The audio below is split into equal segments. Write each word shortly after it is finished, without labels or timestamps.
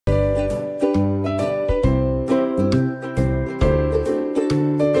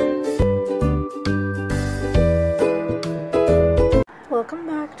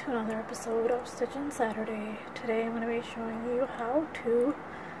Stitching Saturday. Today I'm going to be showing you how to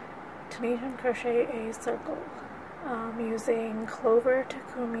Tunisian crochet a circle using Clover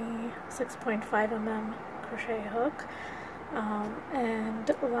Takumi 6.5mm crochet hook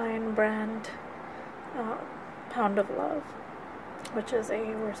and Lion brand Pound of Love, which is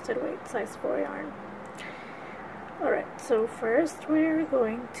a worsted weight size 4 yarn. Alright, so first we're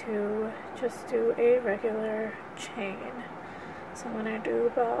going to just do a regular chain. So I'm going to do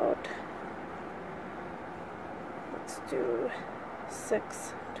about, let's do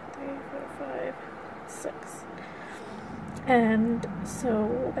 6, 2, 3, 4, 5, 6. And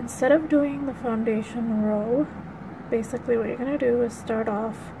so instead of doing the foundation row, basically what you're going to do is start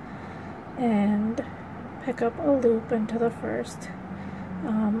off and pick up a loop into the first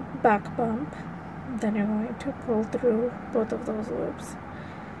back bump. Then you're going to pull through both of those loops.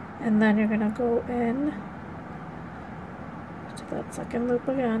 And then you're going to go in to that second loop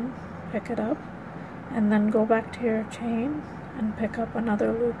again, pick it up, and then go back to your chain and pick up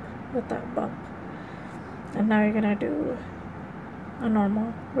another loop with that bump. And now you're going to do a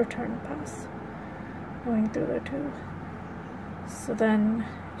normal return pass going through the two. So then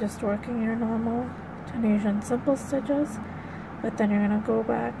just working your normal Tunisian simple stitches, but then you're going to go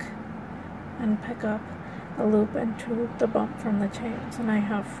back and pick up a loop into the bump from the chain. So now you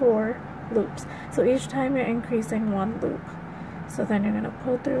have 4 loops. So each time you're increasing 1 loop. So then you're going to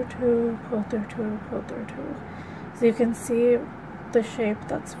pull through 2, pull through 2, pull through 2. So you can see the shape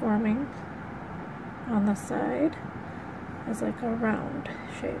that's forming on the side is like a round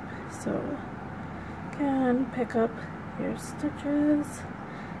shape. So again, pick up your stitches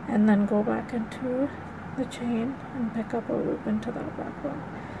and then go back into the chain and pick up a loop into that back bump.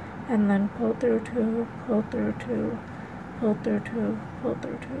 And then pull through 2, pull through 2, pull through 2, pull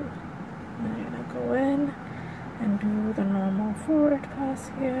through 2. And then you're going to go in and do the normal forward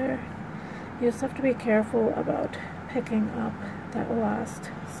pass here. You just have to be careful about picking up that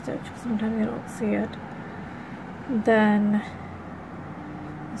last stitch. Sometimes you don't see it. Then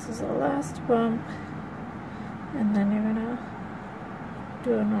this is the last bump, and then you're going to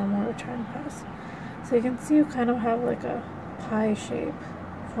do a normal return pass. So you can see you kind of have like a pie shape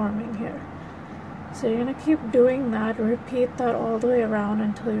forming here. So you're going to keep doing that, repeat that all the way around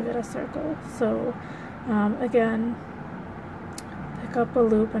until you get a circle. So again, pick up a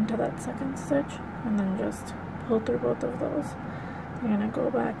loop into that second stitch and then just pull through both of those. You're going to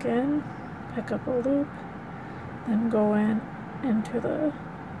go back in, pick up a loop, then go in into the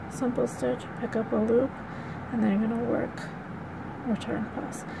simple stitch, pick up a loop, and then you're going to work return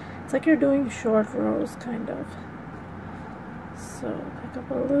pass. It's like you're doing short rows kind of. So pick up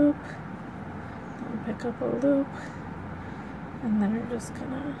a loop, then pick up a loop, and then you're just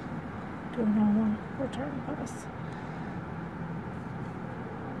gonna do a normal return pass.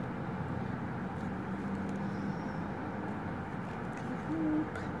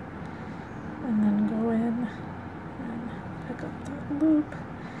 Loop, and then go in and pick up that loop.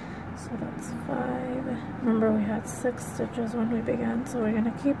 So that's 5. Remember we had 6 stitches when we began, so we're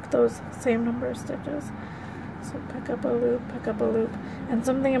gonna keep those same number of stitches. So pick up a loop, pick up a loop. And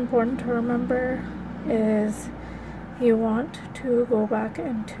something important to remember is you want to go back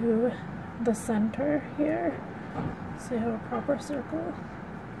into the center here so you have a proper circle.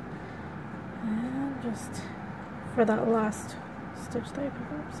 And just for that last stitch that you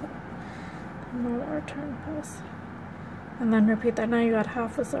pick up, so no return pass. And then repeat that. Now you got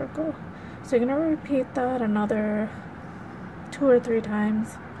half a circle. So you're going to repeat that another 2 or 3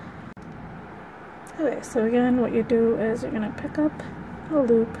 times. Okay, so again what you do is you're going to pick up a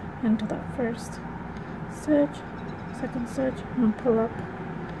loop into that first stitch, second stitch, and pull up,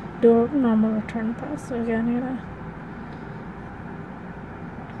 do a normal return pass. So again you're going to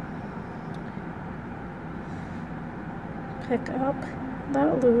pick up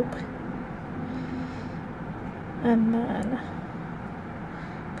that loop and then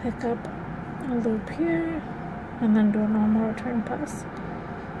pick up a loop here and then do a normal return pass.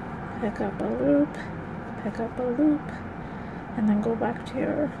 Pick up a loop, pick up a loop, and then go back to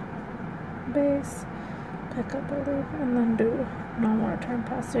your base, pick up a loop, and then do normal return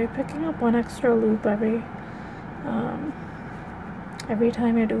pass. So you're picking up 1 extra loop every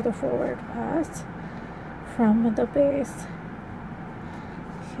time you do the forward pass from the base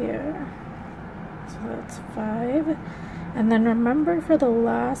here. So that's 5. And then remember for the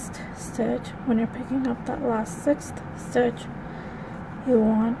last stitch, when you're picking up that last 6th stitch, you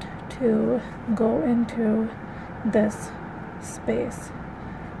want to go into this space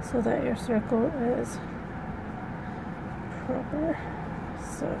so that your circle is proper.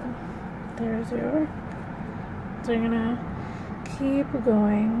 So there's your, so you're gonna keep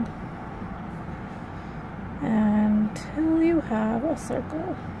going until you have a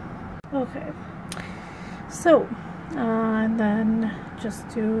circle. Okay, so and then just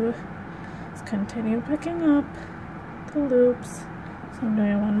continue picking up the loops. So I'm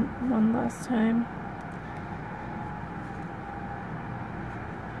doing one last time.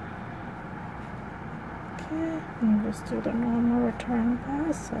 Okay, and just do the normal return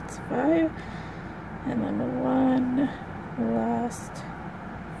pass. That's 5, and then 1 last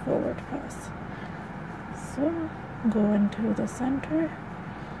forward pass. So go into the center,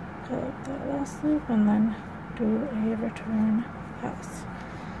 pull up that last loop, and then do a return pass.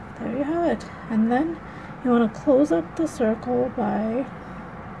 There you have it. And then you want to close up the circle by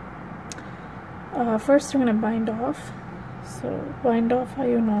first you're going to bind off. So bind off how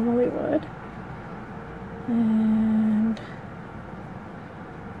you normally would, and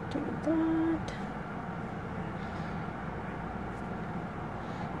do that.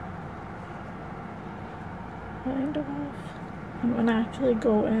 Bind off. I'm going to actually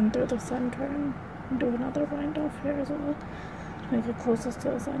go in through the center and do another bind off here as well to make it closest to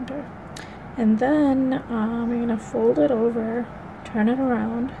the center. And then you're going to fold it over, turn it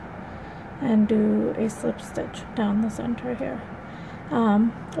around, and do a slip stitch down the center here.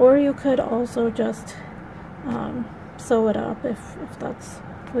 Or you could also just sew it up if that's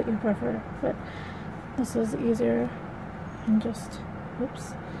what you prefer, but this is easier, and just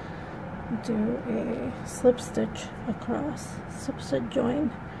do a slip stitch across, slip stitch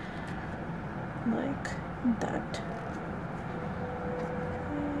join like that.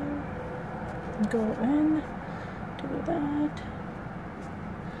 Go in, do that,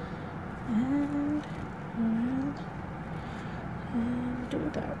 and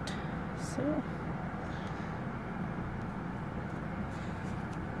do that. So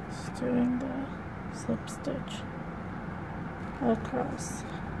just doing the slip stitch across,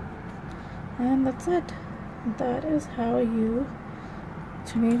 and that's it. That is how you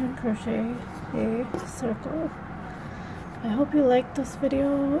Tunisian crochet a circle. I hope you liked this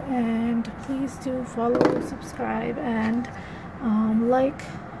video, and please do follow, subscribe, and like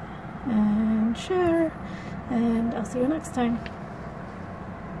and share, and I'll see you next time.